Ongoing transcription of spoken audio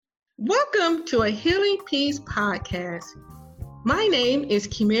Welcome to a Healing Peace podcast. My name is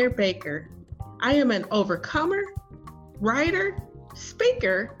Kimere Baker. I am an overcomer, writer,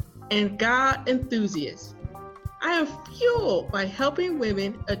 speaker, and God enthusiast. I am fueled by helping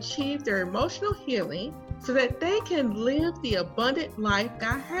women achieve their emotional healing so that they can live the abundant life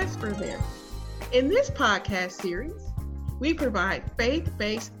God has for them. In this podcast series, we provide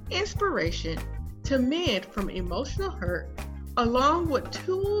faith-based inspiration to mend from emotional hurt, along with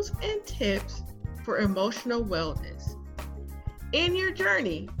tools and tips for emotional wellness. In your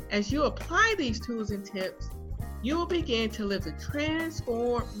journey, as you apply these tools and tips, you will begin to live the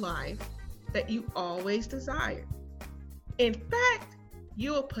transformed life that you always desired. In fact,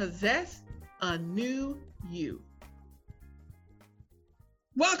 you will possess a new you.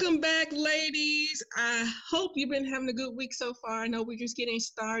 Welcome back, ladies. I hope you've been having a good week so far. I know we're just getting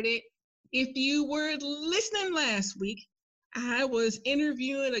started. If you were listening last week, I was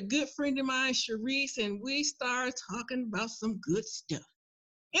interviewing a good friend of mine, Sharice, and we started talking about some good stuff.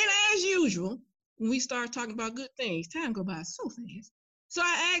 And as usual, when we start talking about good things, time goes by so fast. So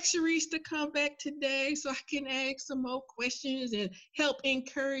I asked Sharice to come back today so I can ask some more questions and help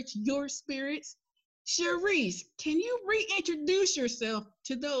encourage your spirits. Sharice, can you reintroduce yourself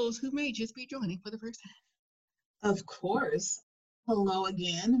to those who may just be joining for the first time? Of course. Hello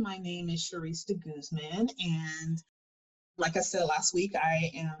again. My name is Sharice de Guzman, and like I said last week, I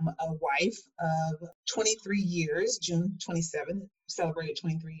am a wife of 23 years. June 27th, celebrated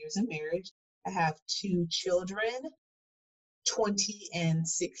 23 years in marriage. I have two children, 20 and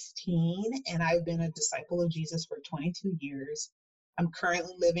 16, and I've been a disciple of Jesus for 22 years. I'm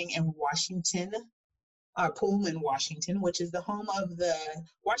currently living in Pullman, Washington, which is the home of the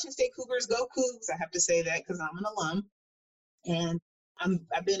Washington State Cougars. Go Cougs! I have to say that because I'm an alum. And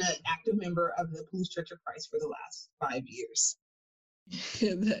I've been an active member of the Police Church of Christ for the last 5 years.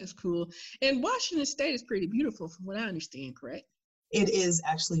 That's cool. And Washington State is pretty beautiful from what I understand, correct? It is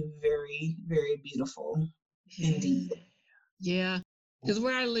actually very, very beautiful indeed. Yeah, because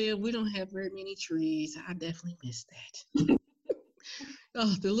where I live, we don't have very many trees. I definitely miss that.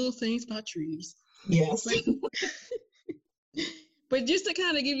 Oh, the little things about trees. Yes. But just to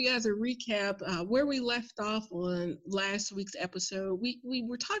kind of give you guys a recap, where we left off on last week's episode, we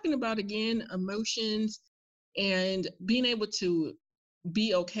were talking about, again, emotions and being able to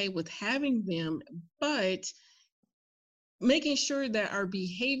be okay with having them, but making sure that our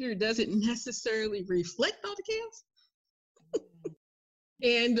behavior doesn't necessarily reflect all the chaos.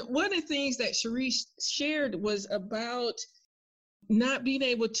 And one of the things that Sharice shared was about not being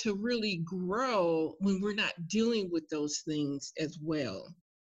able to really grow when we're not dealing with those things as well.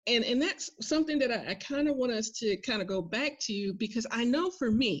 And that's something that I kind of want us to kind of go back to, because I know for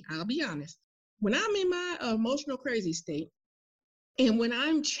me, I'll be honest, when I'm in my emotional crazy state, and when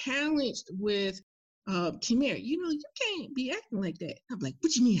I'm challenged with, Kimere, you can't be acting like that. I'm like,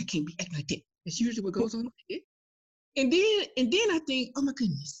 what do you mean I can't be acting like that? That's usually what goes on. And then I think, oh my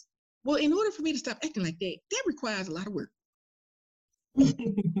goodness, well, in order for me to stop acting like that, that requires a lot of work.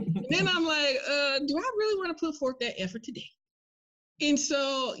 And then I'm like, do I really want to put forth that effort today? And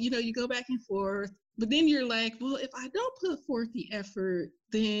so, you go back and forth, but then you're like, well, if I don't put forth the effort,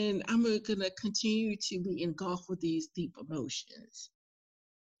 then I'm going to continue to be engulfed with these deep emotions.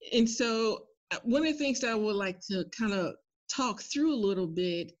 And so one of the things that I would like to kind of talk through a little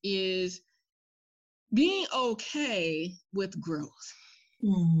bit is being okay with growth.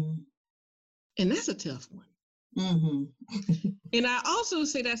 Mm-hmm. And that's a tough one. Mm-hmm. And I also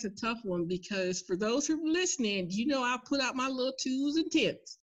say that's a tough one because for those who are listening, I put out my little tools and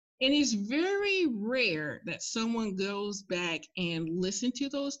tips. And it's very rare that someone goes back and listen to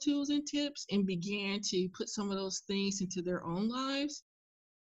those tools and tips and begin to put some of those things into their own lives.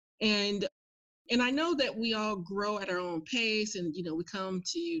 And I know that we all grow at our own pace, and we come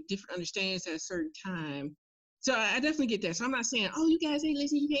to different understandings at a certain time. So I definitely get that. So I'm not saying, oh, you guys ain't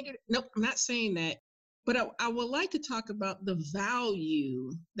listening, you can't do it. Nope, I'm not saying that. But I would like to talk about the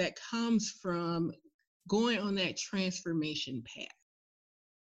value that comes from going on that transformation path.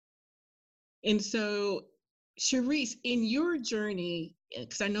 And so, Sharice, in your journey,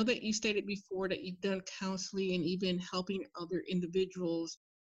 because I know that you stated before that you've done counseling and even helping other individuals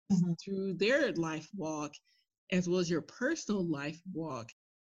through their life walk, as well as your personal life walk,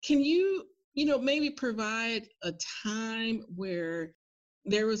 can you, maybe provide a time where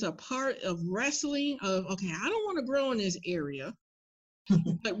there was a part of wrestling of, okay, I don't want to grow in this area.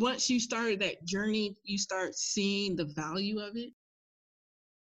 But once you started that journey, you start seeing the value of it?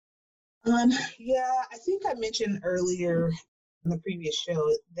 Yeah, I think I mentioned earlier in the previous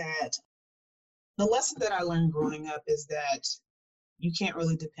show that the lesson that I learned growing up is that you can't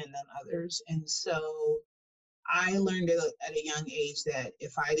really depend on others. And so I learned at a young age that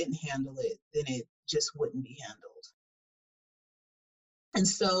if I didn't handle it, then it just wouldn't be handled. And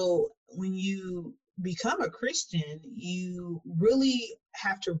so when you become a Christian, you really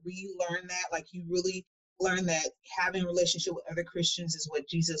have to relearn that. Like, you really learn that having a relationship with other Christians is what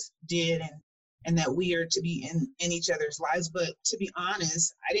Jesus did, and that we are to be in each other's lives. But to be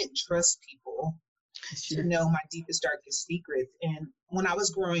honest, I didn't trust people to Sure. know my deepest, darkest secrets. And when I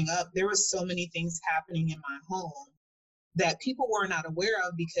was growing up, there was so many things happening in my home that people were not aware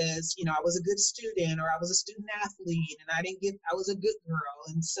of, because I was a good student, or I was a student athlete, and I was a good girl,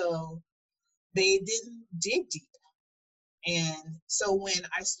 and so they didn't dig deep. And so when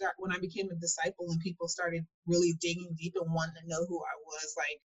I became a disciple and people started really digging deep and wanting to know who I was,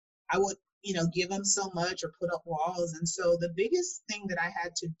 like, I would give them so much or put up walls. And so the biggest thing that I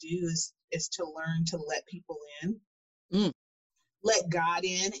had to do is to learn to let people in, Mm. let God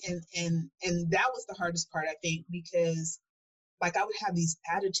in. And that was the hardest part, I think, because like I would have these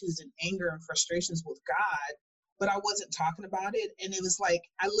attitudes and anger and frustrations with God, but I wasn't talking about it. And it was like,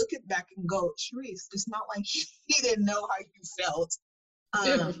 I look it back and go, Sharice, it's not like he didn't know how you felt.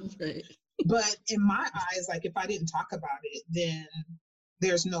 Right. But in my eyes, like, if I didn't talk about it, then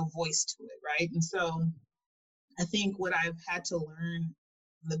there's no voice to it, right? And so I think what I've had to learn,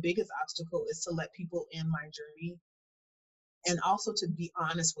 the biggest obstacle, is to let people in my journey, and also to be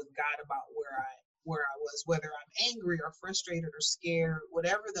honest with God about where I was, whether I'm angry or frustrated or scared,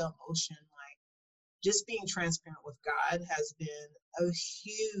 whatever the emotion, like, just being transparent with God has been a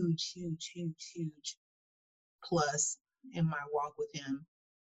huge, huge, huge, huge plus in my walk with him,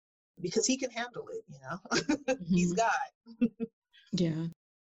 because he can handle it. He's Mm-hmm. God. Yeah.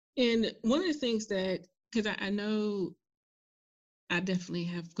 And one of the things that, because I know I definitely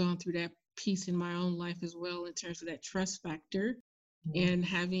have gone through that piece in my own life as well, in terms of that trust factor, and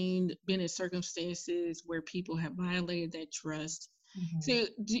having been in circumstances where people have violated that trust. Mm-hmm. So,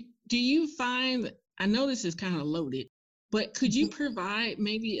 do you find, I know this is kind of loaded, but could you provide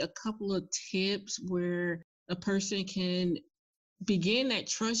maybe a couple of tips where a person can begin that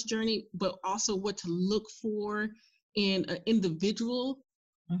trust journey, but also what to look for in an individual,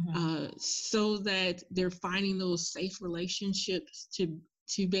 so that they're finding those safe relationships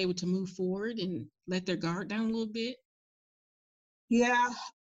to be able to move forward and let their guard down a little bit? Yeah.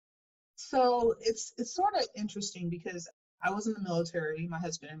 So it's sort of interesting, because I was in the military, my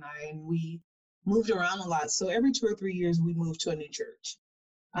husband and I, and we moved around a lot. So every 2 or 3 years, we moved to a new church.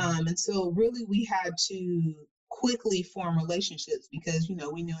 And so really we had to quickly form relationships, because, we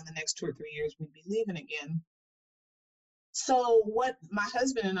knew in the next 2 or 3 years we'd be leaving again. So what my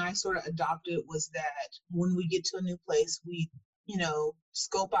husband and I sort of adopted was that when we get to a new place, we,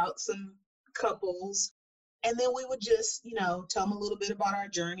 scope out some couples, and then we would just, tell them a little bit about our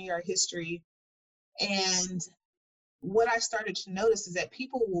journey, our history. And what I started to notice is that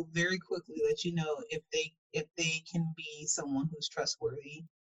people will very quickly let you know if they can be someone who's trustworthy.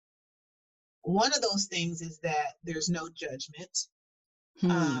 One of those things is that there's no judgment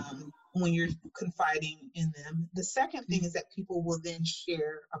Hmm. when you're confiding in them. The second thing is that people will then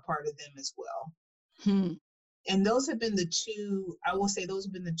share a part of them as well. Hmm. And those have been I will say those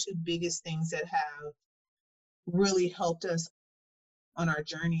have been the two biggest things that have really helped us on our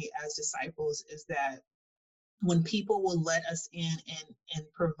journey as disciples, is that when people will let us in and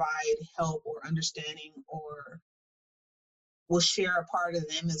provide help or understanding, or will share a part of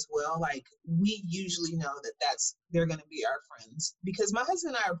them as well, like, we usually know that they're going to be our friends, because my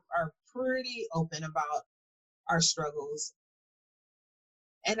husband and I are pretty open about our struggles.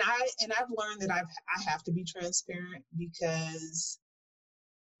 And I've learned that I have to be transparent, because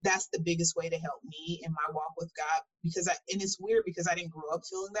that's the biggest way to help me in my walk with God. And it's weird, because I didn't grow up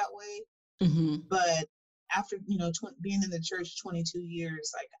feeling that way, Hmm. but after being in the church 22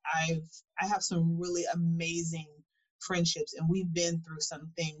 years, like, I have some really amazing friendships, and we've been through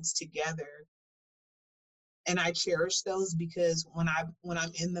some things together, and I cherish those, because when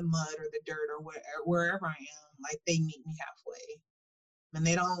I'm in the mud or the dirt or wherever I am, like, they meet me halfway, and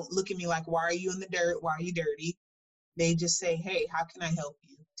they don't look at me like, why are you in the dirt, why are you dirty? They just say, hey, how can I help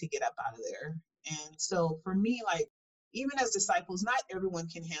you to get up out of there? And so for me, like, even as disciples, not everyone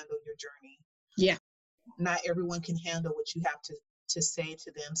can handle your journey. Yeah. Not everyone can handle what you have to say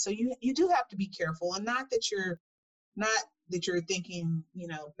to them. So you do have to be careful, and not that you're thinking,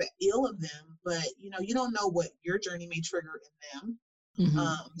 ill of them, but you don't know what your journey may trigger in them.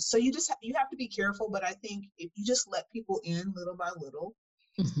 Hmm. So you have to be careful. But I think if you just let people in little by little,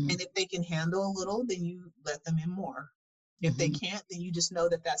 Hmm. and if they can handle a little, then you let them in more. If they Hmm. can't, then you just know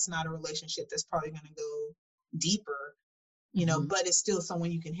that that's not a relationship that's probably going to go deeper. but it's still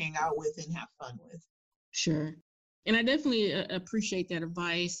someone you can hang out with and have fun with. Sure. And I definitely appreciate that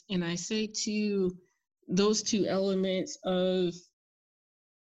advice. And I say too, those two elements of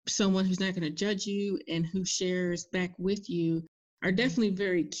someone who's not going to judge you and who shares back with you are definitely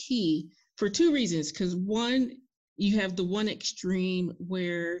very key for two reasons. Because one, you have the one extreme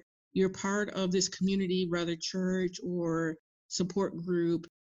where you're part of this community, whether church or support group,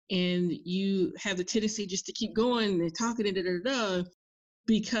 and you have the tendency just to keep going and talking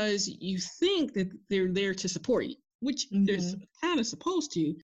because you think that they're there to support you, which they're kind of supposed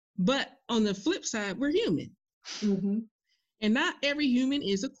to. But on the flip side, we're human. And not every human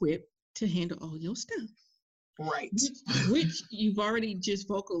is equipped to handle all your stuff. Right. Which you've already just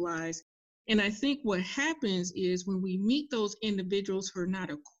vocalized. And I think what happens is when we meet those individuals who are not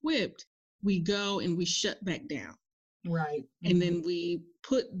equipped, we go and we shut back down. Right. And then we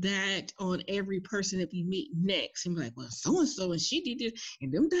put that on every person that we meet next. And we're like, well, so-and-so, and she did this,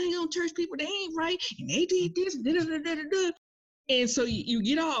 and them dang on church people, they ain't right, and they did this, and so you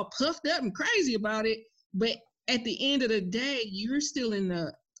get all puffed up and crazy about it. But at the end of the day, you're still in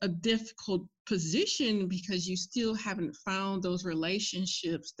a difficult position because you still haven't found those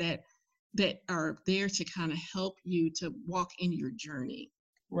relationships that are there to kind of help you to walk in your journey.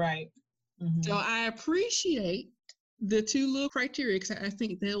 Right. So I appreciate the two little criteria, because I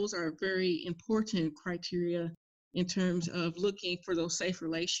think those are very important criteria in terms of looking for those safe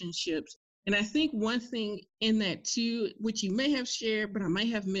relationships. And I think one thing in that too, which you may have shared, but I might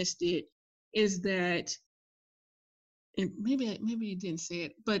have missed it, is that, and maybe you didn't say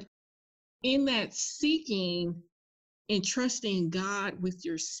it, but in that seeking and trusting God with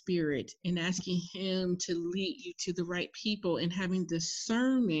your spirit and asking Him to lead you to the right people and having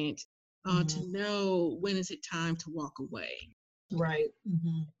discernment to know when is it time to walk away. Right.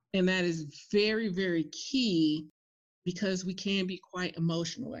 And that is very, very key because we can be quite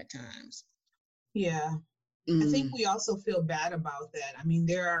emotional at times. Yeah. I think we also feel bad about that. I mean,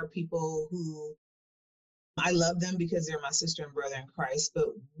 there are people who I love them because they're my sister and brother in Christ, but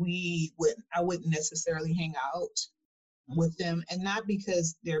I wouldn't necessarily hang out with them, and not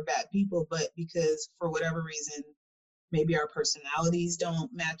because they're bad people, but because for whatever reason, maybe our personalities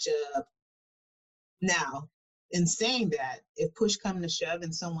don't match up. Now, in saying that, if push come to shove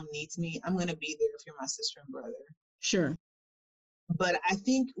and someone needs me, I'm going to be there if you're my sister and brother. Sure. But I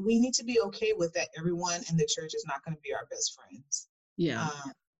think we need to be okay with that. Everyone in the church is not going to be our best friends. Yeah.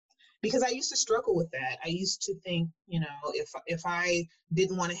 Because I used to struggle with that. I used to think, if I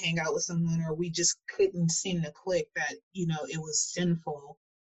didn't want to hang out with someone or we just couldn't seem to click, that, it was sinful.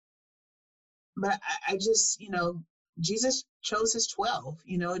 But I just, Jesus chose his 12.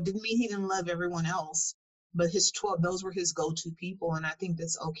 It didn't mean he didn't love everyone else, but his 12, those were his go-to people. And I think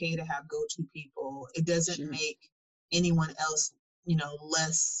that's okay to have go-to people. It doesn't make anyone else,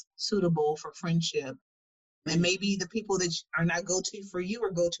 less suitable for friendship. And maybe the people that are not go-to for you are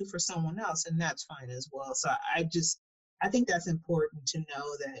go-to for someone else, and that's fine as well. So I think that's important to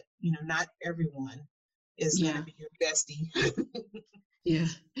know that, not everyone is going to be your bestie. Yeah.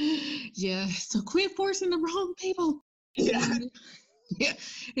 Yeah. So quit forcing the wrong people. Yeah.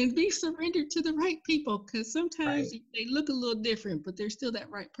 And be surrendered to the right people, because sometimes they look a little different, but they're still that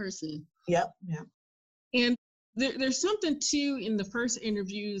right person. Yep. And there's something too in the first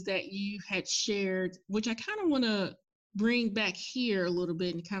interviews that you had shared, which I kind of want to bring back here a little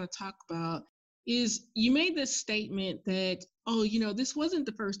bit and kind of talk about, is you made this statement that, this wasn't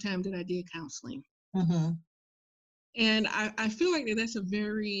the first time that I did counseling. And I feel like that's a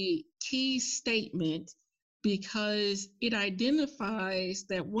very key statement, because it identifies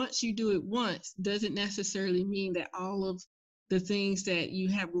that once you do it once doesn't necessarily mean that all of the things that you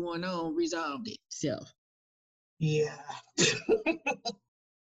have going on resolved itself. Yeah.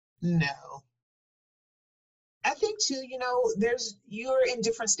 No. I think too, you're in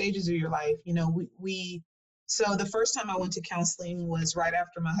different stages of your life. So the first time I went to counseling was right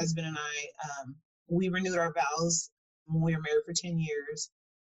after my husband and I, we renewed our vows when we were married for 10 years.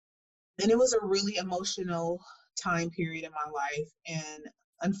 And it was a really emotional time period in my life. And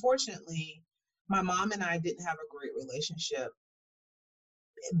unfortunately, my mom and I didn't have a great relationship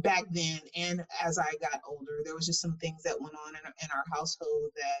back then. And as I got older, there was just some things that went on in our household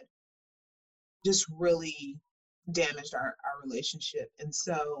that just really damaged our relationship. And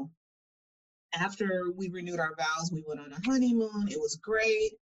so after we renewed our vows, we went on a honeymoon. It was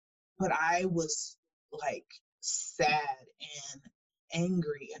great, but I was like sad and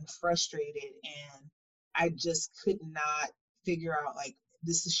angry and frustrated, and I just could not figure out, like,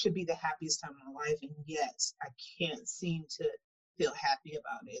 this should be the happiest time of my life, and yet I can't seem to feel happy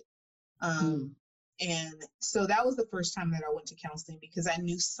about it. And so that was the first time that I went to counseling because I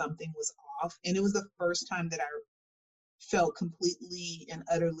knew something was off. And it was the first time that I felt completely and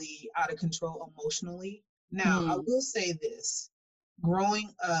utterly out of control emotionally. Now, I Mm, will say this: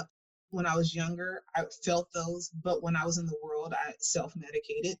 growing up when I was younger, I felt those, but when I was in the world, I self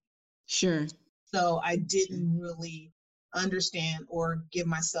medicated. sure. So I Sure. didn't really understand or give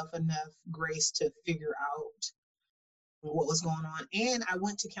myself enough grace to figure out what was going on. And I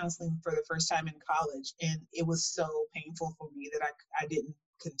went to counseling for the first time in college, and it was so painful for me that I didn't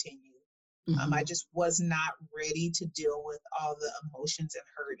continue. I Hmm. just was not ready to deal with all the emotions and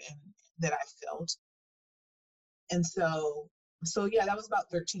hurt and that I felt. And so yeah, that was about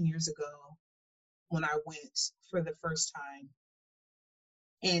 13 years ago when I went for the first time.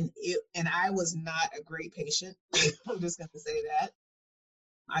 And I was not a great patient. I'm just gonna say that.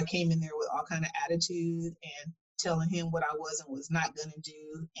 I came in there with all kind of attitude and telling him what I was and was not gonna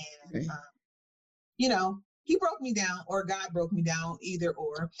do. And Right. he broke me down, or God broke me down, either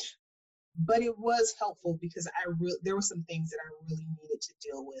or. But it was helpful because there were some things that I really needed to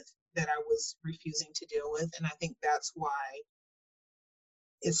deal with that I was refusing to deal with, and I think that's why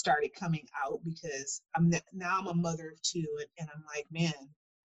it started coming out, because now I'm a mother of two, and I'm like, man,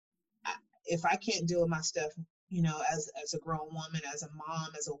 if I can't deal with my stuff, as a grown woman, as a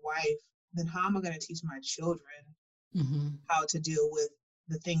mom, as a wife, then how am I going to teach my children Hmm. how to deal with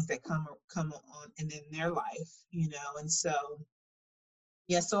the things that come on and in their life? And so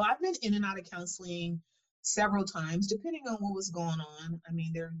yeah, so I've been in and out of counseling several times, depending on what was going on. I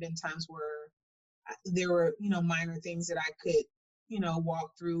mean, there have been times where there were, minor things that I could,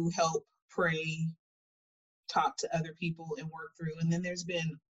 walk through, help, pray, talk to other people and work through. And then there's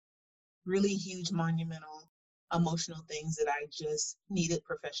been really huge, monumental, emotional things that I just needed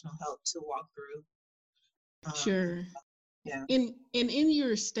professional help to walk through. Um, Sure. yeah. In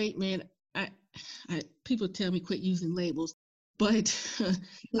your statement, I, people tell me quit using labels, but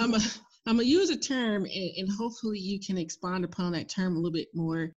I'm a I'm gonna use a term, and hopefully you can expand upon that term a little bit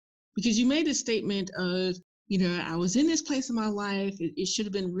more, because you made a statement of, I was in this place in my life. It should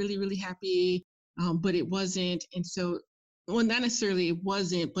have been really, really happy, but it wasn't. And so, well, not necessarily it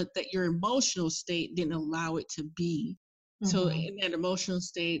wasn't, but that your emotional state didn't allow it to be. So Mm-hmm. in that emotional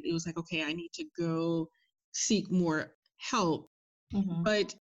state, it was like, okay, I need to go seek more help. Mm-hmm.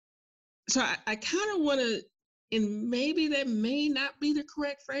 But so I kind of want to, and maybe that may not be the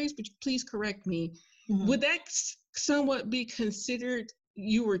correct phrase, but please correct me. Mm-hmm. Would that somewhat be considered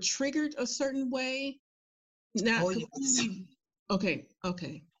you were triggered a certain way? Oh, Not yes. completely. Okay,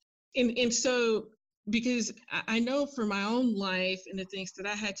 okay. And so, because I know for my own life and the things that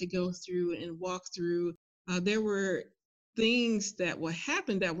I had to go through and walk through, there were things that would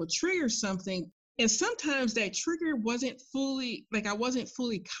happen that would trigger something. And sometimes that trigger wasn't fully, like I wasn't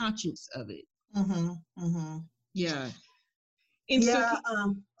fully conscious of it. Mm-hmm. Mm-hmm. Yeah. And so, Yeah.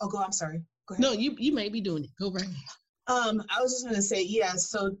 I'm sorry. Go ahead. no, you may be doing it. Go right ahead. I was just going to say, yeah,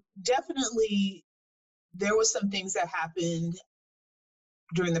 so definitely there were some things that happened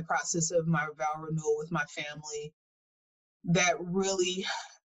during the process of my vow renewal with my family that really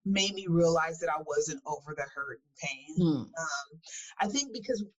made me realize that I wasn't over the hurt and pain. Hmm. I think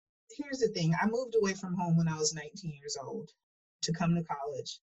because here's the thing: I moved away from home when I was 19 years old to come to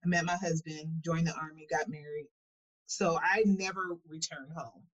college. I met my husband, joined the army, got married. So I never returned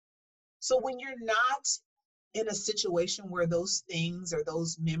home. So when you're not in a situation where those things or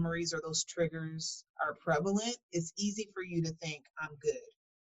those memories or those triggers are prevalent, it's easy for you to think I'm good.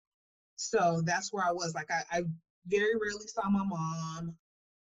 So that's where I was. Like I very rarely saw my mom,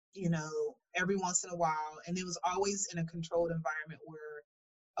 every once in a while. And it was always in a controlled environment where,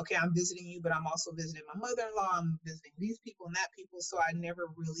 okay, I'm visiting you, but I'm also visiting my mother-in-law, I'm visiting these people and that people. So I never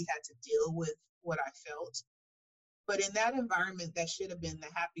really had to deal with what I felt. But in that environment, that should have been the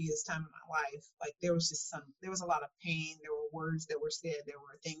happiest time of my life. Like there was a lot of pain. There were words that were said. There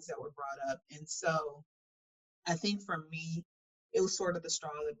were things that were brought up. And so I think for me, it was sort of the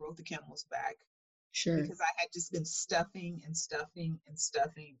straw that broke the camel's back, Sure. because I had just been stuffing and stuffing and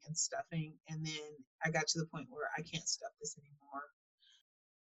stuffing and stuffing. And then I got to the point where I can't stuff this anymore.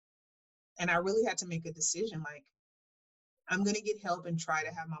 And I really had to make a decision, like, I'm going to get help and try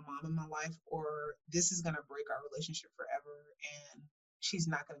to have my mom in my life, or this is going to break our relationship forever. And she's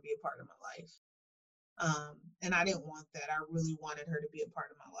not going to be a part of my life. And I didn't want that. I really wanted her to be a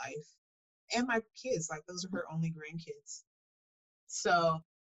part of my life and my kids. Like, those are her only grandkids. So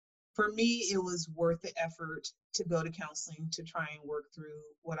for me, it was worth the effort to go to counseling to try and work through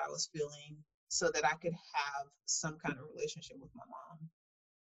what I was feeling so that I could have some kind of relationship with my mom.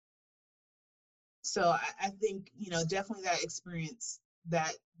 So I think, definitely that experience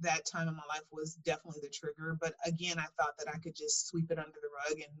that time in my life was definitely the trigger. But again, I thought that I could just sweep it under the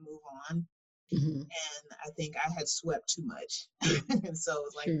rug and move on. Mm-hmm. And I think I had swept too much. And so it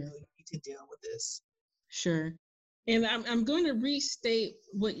was like, no, Sure. you need to deal with this. Sure. And I'm going to restate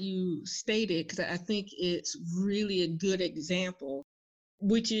what you stated because I think it's really a good example,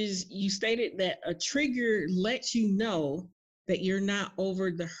 which is you stated that a trigger lets you know that you're not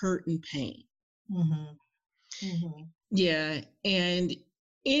over the hurt and pain. Mm-hmm. Mm-hmm. Yeah. And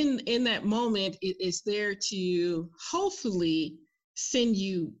in that moment, it's there to hopefully send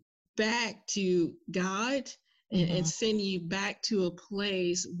you back to God and Mm-hmm. send you back to a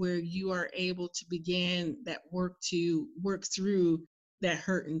place where you are able to begin that work to work through that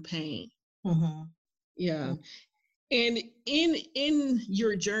hurt and pain. Mm-hmm. Yeah. And in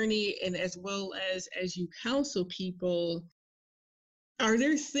your journey and as well as you counsel people, are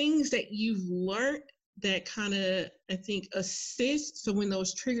there things that you've learned that kind of, I think, assist so when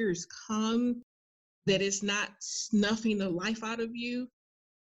those triggers come, that it's not snuffing the life out of you?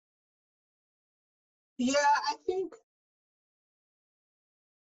 Yeah, I think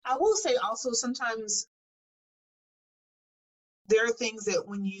I will say also sometimes there are things that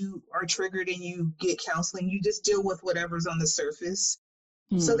when you are triggered and you get counseling, you just deal with whatever's on the surface.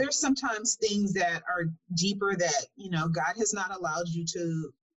 So Hmm. there's sometimes things that are deeper that, God has not allowed you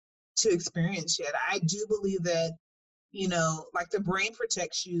to experience yet. I do believe that, like the brain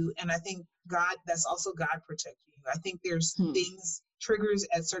protects you, and I think that's also God protecting you. I think there's Hmm. things, triggers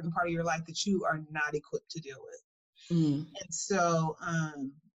at certain part of your life that you are not equipped to deal with. Hmm. And so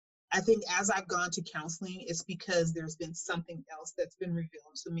I think as I've gone to counseling, it's because there's been something else that's been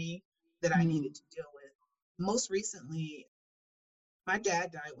revealed to me that I Hmm. needed to deal with. Most recently, my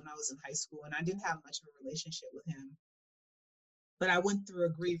dad died when I was in high school, and I didn't have much of a relationship with him. But I went through a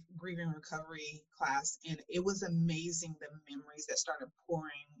grieving recovery class, and it was amazing the memories that started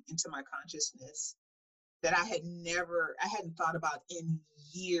pouring into my consciousness that I hadn't thought about in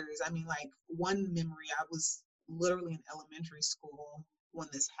years. I mean, like one memory, I was literally in elementary school when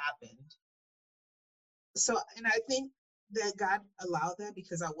this happened. So, and I think that God allowed that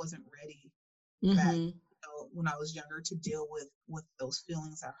because I wasn't ready back, Hmm. when I was younger to deal with those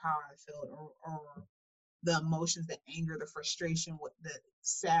feelings or how I felt, or the emotions, the anger, the frustration, with the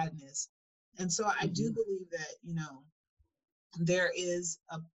sadness. And so I do Hmm. believe that, there is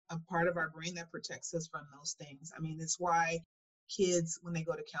a part of our brain that protects us from those things. I mean, it's why kids, when they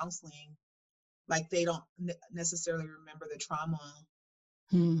go to counseling, like they don't necessarily remember the trauma,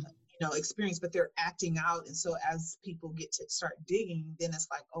 Hmm. experience, but they're acting out. And so as people get to start digging, then it's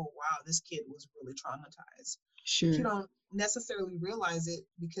like, oh, wow, this kid was really traumatized. But you Sure. don't necessarily realize it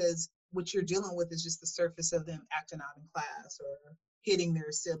because what you're dealing with is just the surface of them acting out in class or hitting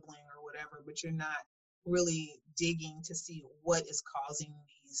their sibling or whatever, but you're not really digging to see what is causing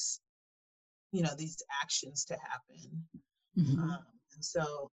these actions to happen. Hmm. And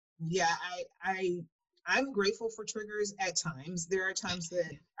so, yeah, I'm grateful for triggers at times. There are times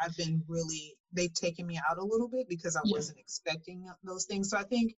that they've taken me out a little bit because I Yeah. wasn't expecting those things. So I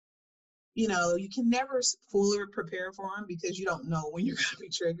think, you can never fully prepare for them because you don't know when you're going to be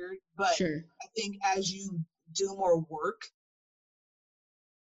triggered. But Sure. I think as you do more work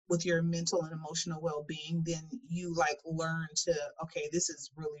with your mental and emotional well-being, then you like learn to, okay, this is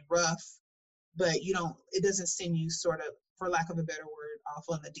really rough, but it doesn't send you sort of, for lack of a better word, off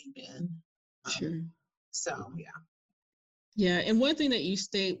on the deep end. Um, Sure. so yeah. Yeah, and one thing that you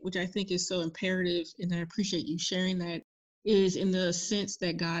state, which I think is so imperative, and I appreciate you sharing that, is in the sense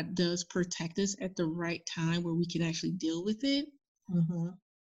that God does protect us at the right time where we can actually deal with it. Mm-hmm.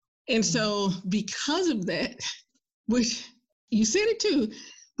 And Mm-hmm. so, because of that, which you said it too,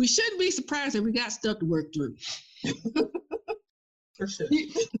 we shouldn't be surprised that we got stuff to work through. For sure.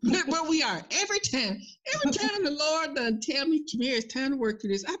 But we are every time the Lord done tell me, come here, it's time to work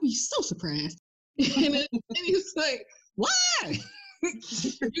through this, I'd be so surprised. And it's like, why?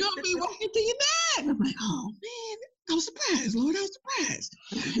 You're gonna be working till you're dead. And I'm like, oh man, I was surprised, Lord, I was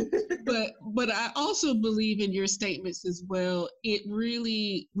surprised. But I also believe in your statements as well. It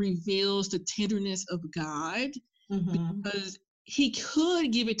really reveals the tenderness of God Mm-hmm. because he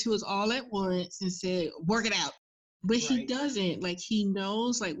could give it to us all at once and say, work it out. But he Right. doesn't. Like he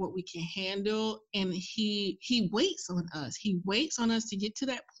knows like what we can handle, and he waits on us. He waits on us to get to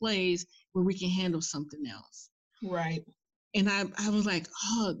that place where we can handle something else. Right. And I was like,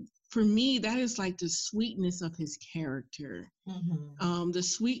 oh, for me, that is like the sweetness of his character. Mm-hmm. The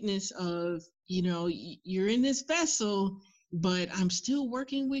sweetness of, you're in this vessel, but I'm still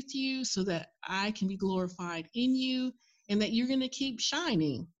working with you so that I can be glorified in you and that you're going to keep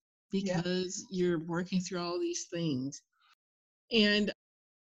shining Yeah. because you're working through all these things. And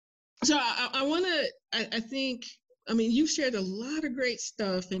so I want to, I think, I mean, you've shared a lot of great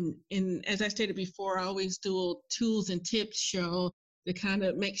stuff. And as I stated before, I always do a tools and tips show to kind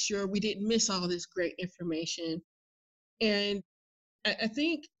of make sure we didn't miss all this great information. And I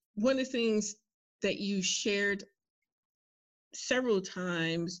think one of the things that you shared several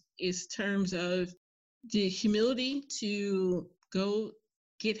times is terms of the humility to go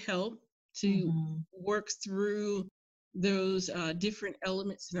get help, to work through those different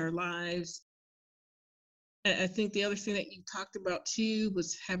elements in our lives. I think the other thing that you talked about too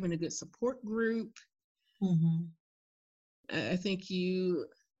was having a good support group. I think you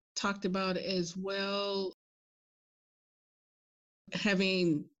talked about as well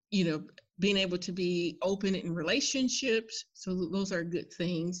having, being able to be open in relationships. So those are good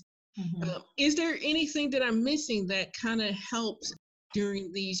things. Is there anything that I'm missing that kind of helps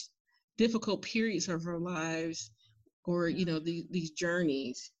during these difficult periods of our lives, or these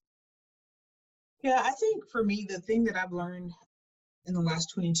journeys? Yeah, I think for me, the thing that I've learned in the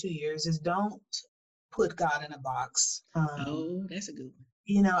last 22 years is don't put God in a box. Oh, that's a good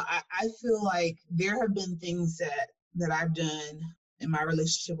one. I feel like there have been things that I've done in my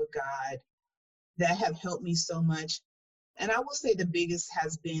relationship with God that have helped me so much. And I will say the biggest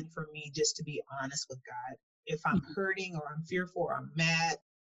has been for me just to be honest with God. If I'm hurting or I'm fearful or I'm mad,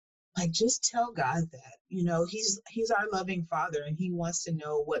 like just tell God that. He's our loving Father, and He wants to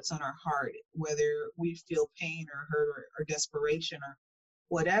know what's on our heart, whether we feel pain or hurt or desperation or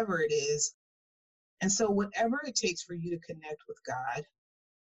whatever it is. And so whatever it takes for you to connect with God,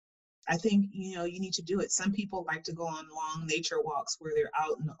 I think, you need to do it. Some people like to go on long nature walks where they're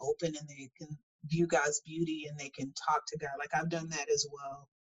out in the open and they can view God's beauty and they can talk to God. Like I've done that as well.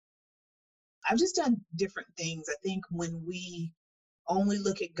 I've just done different things. I think when we only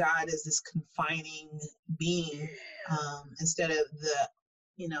look at God as this confining being, instead of the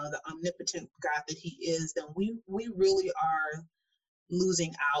omnipotent God that He is, then we really are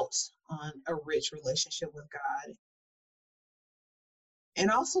losing out on a rich relationship with God. And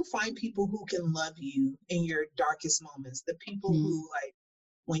also find people who can love you in your darkest moments. The people who, like,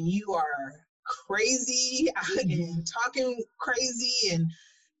 when you are crazy and talking crazy and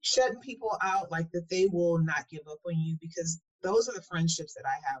shutting people out, like that they will not give up on you, because those are the friendships that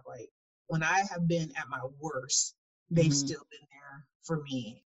I have. Like when I have been at my worst, they've still been there for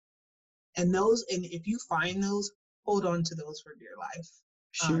me. And if you find those, hold on to those for dear life.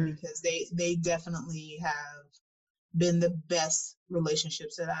 Sure. Because they definitely have been the best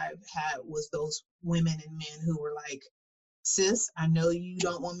relationships that I've had, was those women and men who were like, sis, I know you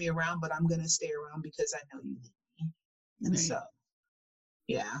don't want me around, but I'm going to stay around because I know you need me. And so,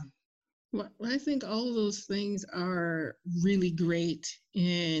 yeah. Well, I think all of those things are really great.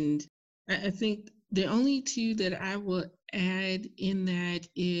 And I think the only two that I will add in that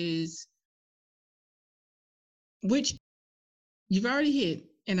is, which you've already hit,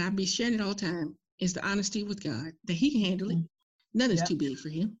 and I'll be sharing it all the time, is the honesty with God, that He can handle it. None is too big for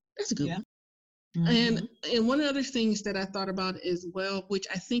Him. That's a good one. And one of the other things that I thought about as well, which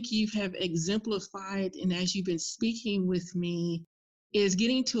I think you have exemplified, and as you've been speaking with me, is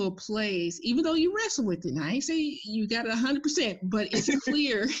getting to a place, even though you wrestle with it. And I ain't say you got it 100%, but it's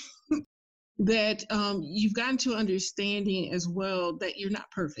clear that you've gotten to understanding as well that you're not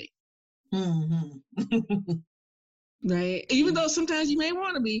perfect. Right? Even though sometimes you may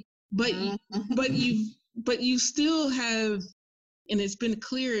want to be, but you still have. And it's been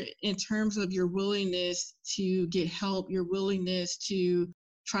clear in terms of your willingness to get help, your willingness to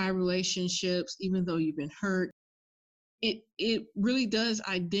try relationships, even though you've been hurt. It really does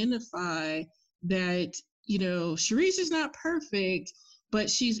identify that, Sharice is not perfect, but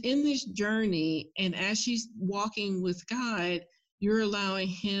she's in this journey. And as she's walking with God, you're allowing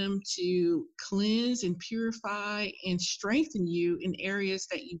Him to cleanse and purify and strengthen you in areas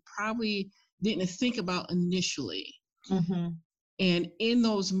that you probably didn't think about initially. And in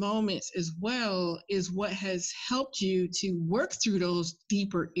those moments as well is what has helped you to work through those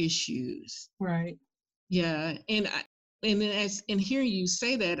deeper issues. Right. Yeah. And then in hearing you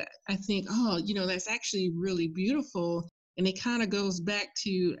say that, I think, that's actually really beautiful. And it kind of goes back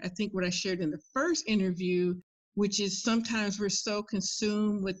to, I think, what I shared in the first interview, which is sometimes we're so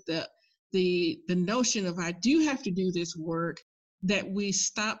consumed with the notion of, I do have to do this work, that we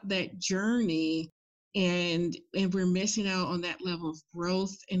stop that journey. And we're missing out on that level of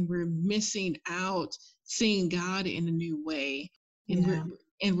growth, and we're missing out seeing God in a new way.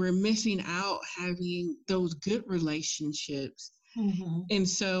 And we're missing out having those good relationships. And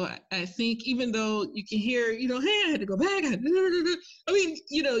so I think, even though you can hear, hey, I had to go back. I mean,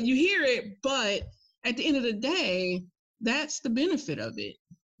 you hear it, but at the end of the day, that's the benefit of it.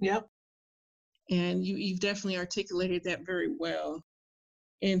 Yep. And you've definitely articulated that very well.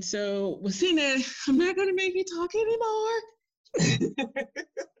 And so within that, I'm not going to make you talk anymore.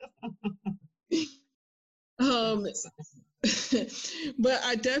 um, but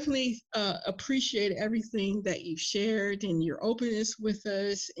I definitely appreciate everything that you've shared and your openness with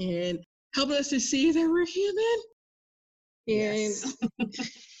us and helping us to see that we're human. And, Yes.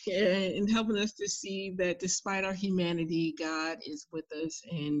 and helping us to see that despite our humanity, God is with us.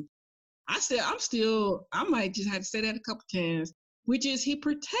 And I might just have to say that a couple times, which is He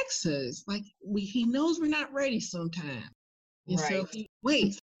protects us. Like He knows we're not ready sometimes. And so Right. He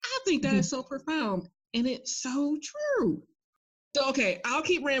waits. I think that is so profound. And it's so true. So, okay, I'll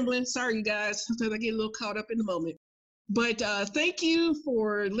keep rambling. Sorry, you guys. Sometimes I get a little caught up in the moment. But thank you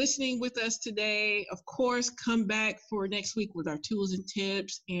for listening with us today. Of course, come back for next week with our tools and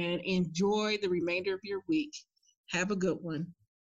tips and enjoy the remainder of your week. Have a good one.